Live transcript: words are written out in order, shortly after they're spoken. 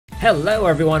Hello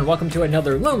everyone, welcome to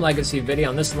another Loom Legacy video.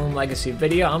 In this Loom Legacy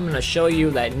video, I'm going to show you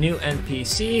that new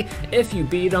NPC. If you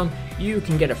beat them, you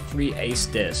can get a free ace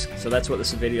disc. So that's what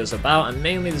this video is about. I'm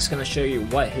mainly just going to show you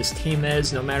what his team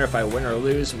is. No matter if I win or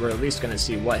lose, we're at least going to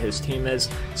see what his team is,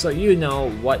 so you know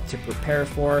what to prepare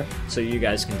for, so you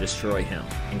guys can destroy him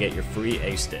and get your free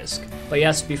ace disc. But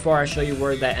yes, before I show you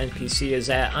where that NPC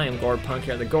is at, I am Punk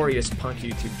here, the Goriest Punk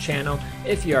YouTube channel.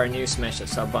 If you are new, smash that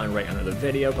sub button right under the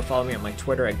video. Go follow me on my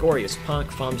Twitter at Punk.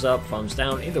 Thumbs up, thumbs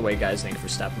down. Either way, guys, thank you for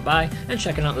stopping by and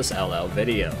checking out this LL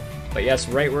video. But yes,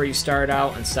 right where you start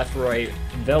out in Sephiroth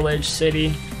Village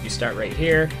City, you start right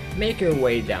here, make your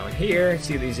way down here,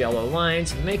 see these yellow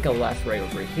lines, make a left right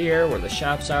over here where the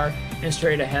shops are, and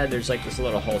straight ahead there's like this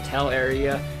little hotel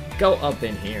area. Go up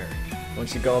in here.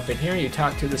 Once you go up in here, you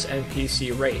talk to this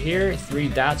NPC right here, 3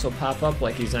 dots will pop up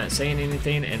like he's not saying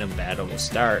anything, and a battle will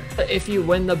start. If you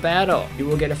win the battle, you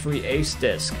will get a free ace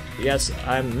disc. Yes,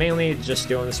 I'm mainly just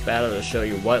doing this battle to show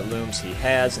you what looms he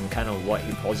has and kind of what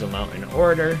he pulls them out in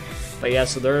order. But yeah,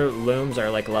 so their looms are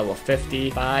like level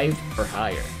 55 or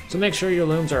higher. So make sure your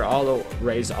looms are all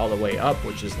raised all the way up,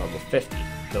 which is level 50.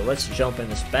 So let's jump in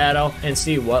this battle and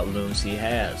see what looms he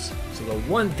has. So the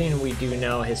one thing we do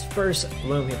know, his first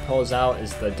loom he pulls out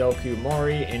is the Doku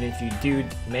Mori, and if you do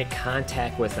make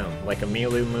contact with him, like a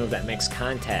melee move that makes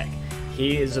contact,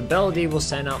 his ability will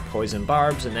send out poison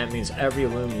barbs, and that means every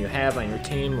loom you have on your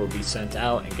team will be sent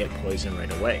out and get poisoned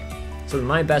right away. So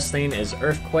my best thing is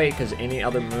Earthquake, because any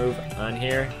other move on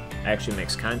here actually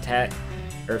makes contact.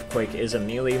 Earthquake is a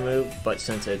melee move, but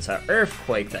since it's an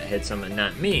Earthquake that hits him and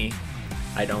not me,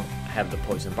 I don't have the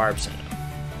poison barb sent out.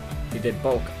 He did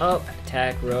bulk up,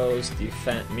 attack rose,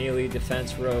 melee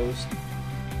defense rose.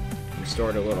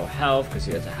 Restored a little health because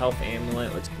he has a health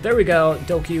amulet. There we go,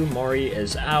 Doku Mori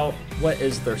is out. What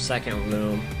is their second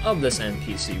loom of this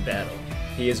NPC battle?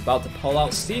 He is about to pull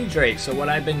out Sea Drake, so what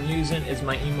I've been using is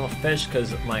my Emo Fish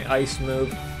because my ice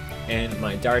move and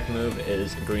my dark move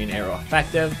is green arrow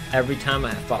effective. Every time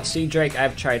I fought Sea Drake,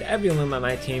 I've tried every loom on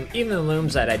my team, even the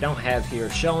looms that I don't have here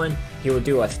showing. He will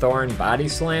do a Thorn Body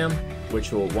Slam,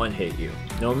 which will one-hit you.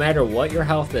 No matter what your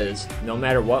health is, no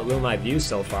matter what loom I've used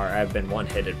so far, I've been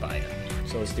one-hitted by it.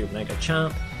 So let's do Mega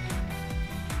Chomp.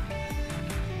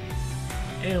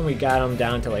 And we got him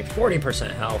down to like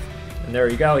 40% health. And there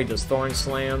you go, he does Thorn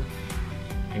Slam.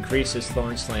 Increases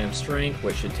Thorn Slam strength,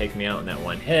 which should take me out in that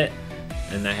one hit.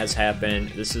 And that has happened.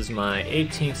 This is my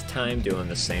 18th time doing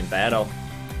the same battle.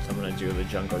 So I'm going to do the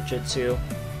Jungle Jitsu.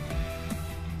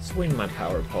 Swing my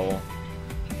power pole.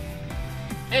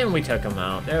 And we took him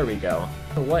out. There we go.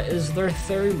 What is their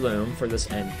third loom for this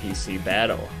NPC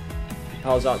battle? He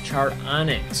calls out Char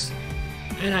Onyx.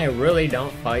 And I really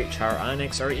don't fight Char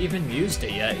Onyx or even used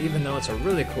it yet, even though it's a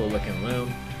really cool looking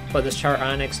loom. But this Char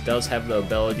Onyx does have the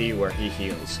ability where he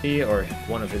heals. He or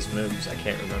one of his moves, I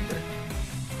can't remember.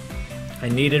 I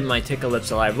needed my Tickle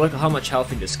Lips alive. Look at how much health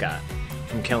he just got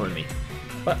from killing me.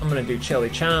 But I'm going to do Chili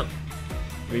Chomp.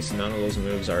 At least none of those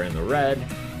moves are in the red.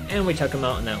 And we took him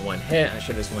out in that one hit. I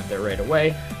should have just went there right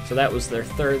away. So that was their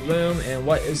third loom. And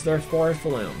what is their fourth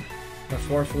loom? The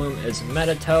fourth loom is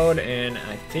Metatoad, and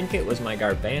I think it was my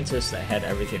Garbantus that had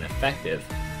everything effective.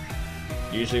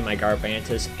 Usually my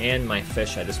Garbantus and my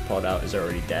fish I just pulled out is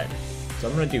already dead. So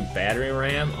I'm going to do Battering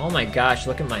Ram. Oh my gosh,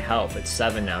 look at my health. It's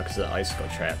 7 now because of the Icicle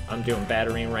Trap. I'm doing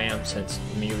Battering Ram since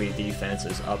melee defense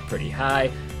is up pretty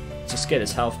high. Just get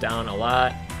his health down a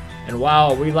lot. And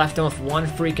wow, we left him with 1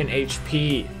 freaking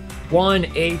HP. 1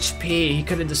 HP. He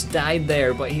could have just died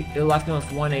there, but he left him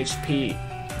with 1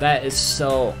 HP. That is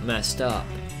so messed up.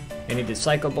 And he did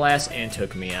Psycho Blast and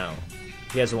took me out.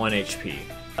 He has 1 HP.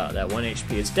 That 1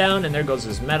 HP is down, and there goes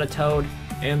his Metatoad.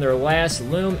 And their last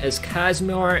loom is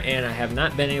Cosmore, and I have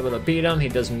not been able to beat him. He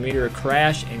does Meteor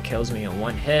Crash and kills me in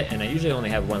 1 hit, and I usually only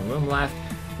have 1 loom left.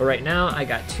 But right now, I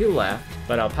got 2 left,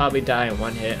 but I'll probably die in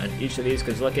 1 hit on each of these,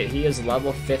 because look at, he is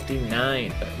level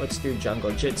 59. Let's do Jungle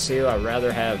Jitsu. I'd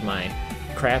rather have my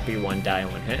crappy one die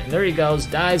in 1 hit. And there he goes,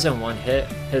 dies in 1 hit.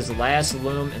 His last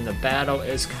loom in the battle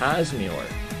is Cosmore.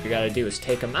 You gotta do is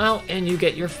take him out and you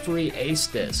get your free ace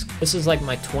disc. This is like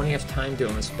my 20th time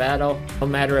doing this battle. No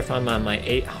matter if I'm on my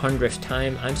 800th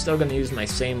time, I'm still gonna use my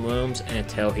same looms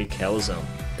until he kills them.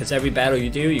 Because every battle you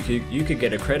do, you could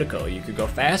get a critical. You could go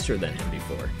faster than him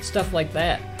before. Stuff like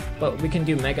that. But we can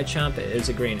do Mega Chomp. It is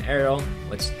a green arrow.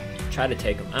 Let's try to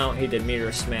take him out. He did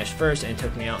Meteor Smash first and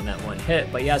took me out in that 1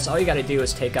 hit. But yes, all you gotta do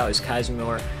is take out his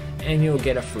Cosmore and you'll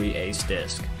get a free ace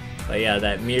disc. But yeah,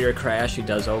 that Meteor Crash he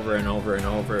does over and over and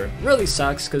over really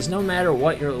sucks, because no matter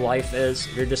what your life is,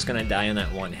 you're just going to die in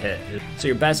that 1 hit. So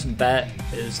your best bet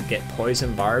is get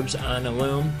Poison Barbs on a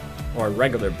loom, or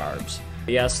regular barbs.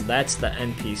 Yes, that's the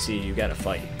NPC you gotta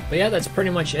fight. But yeah, that's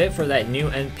pretty much it for that new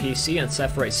NPC on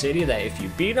Sephiroth City, that if you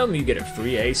beat him, you get a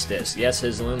free ace disc. Yes,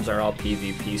 his looms are all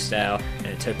PvP style, and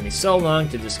it took me so long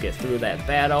to just get through that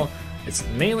battle. It's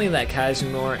mainly that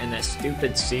Kazumor and that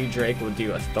stupid Sea Drake will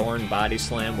do a Thorn Body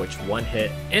Slam, which one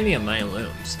hit any of my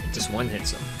looms. It just one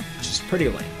hits him, which is pretty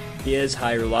lame. He is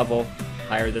higher level,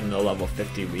 higher than the level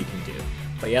 50 we can do.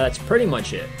 But yeah, that's pretty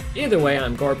much it. Either way,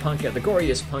 I'm Punk at the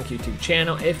Goriest Punk YouTube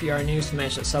channel. If you are new,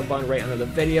 smash that sub button right under the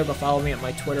video. Go follow me at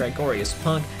my Twitter at Goriest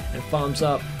Punk, and thumbs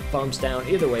up, thumbs down.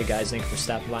 Either way, guys, thanks for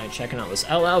stopping by and checking out this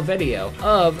LL video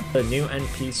of the new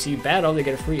NPC battle to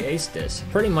get a free ace disc.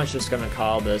 Pretty much just gonna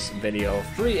call this video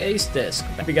Free Ace Disc.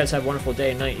 Hope you guys have a wonderful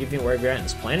day, night, evening, wherever you're at on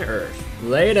this planet Earth.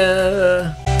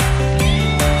 Later!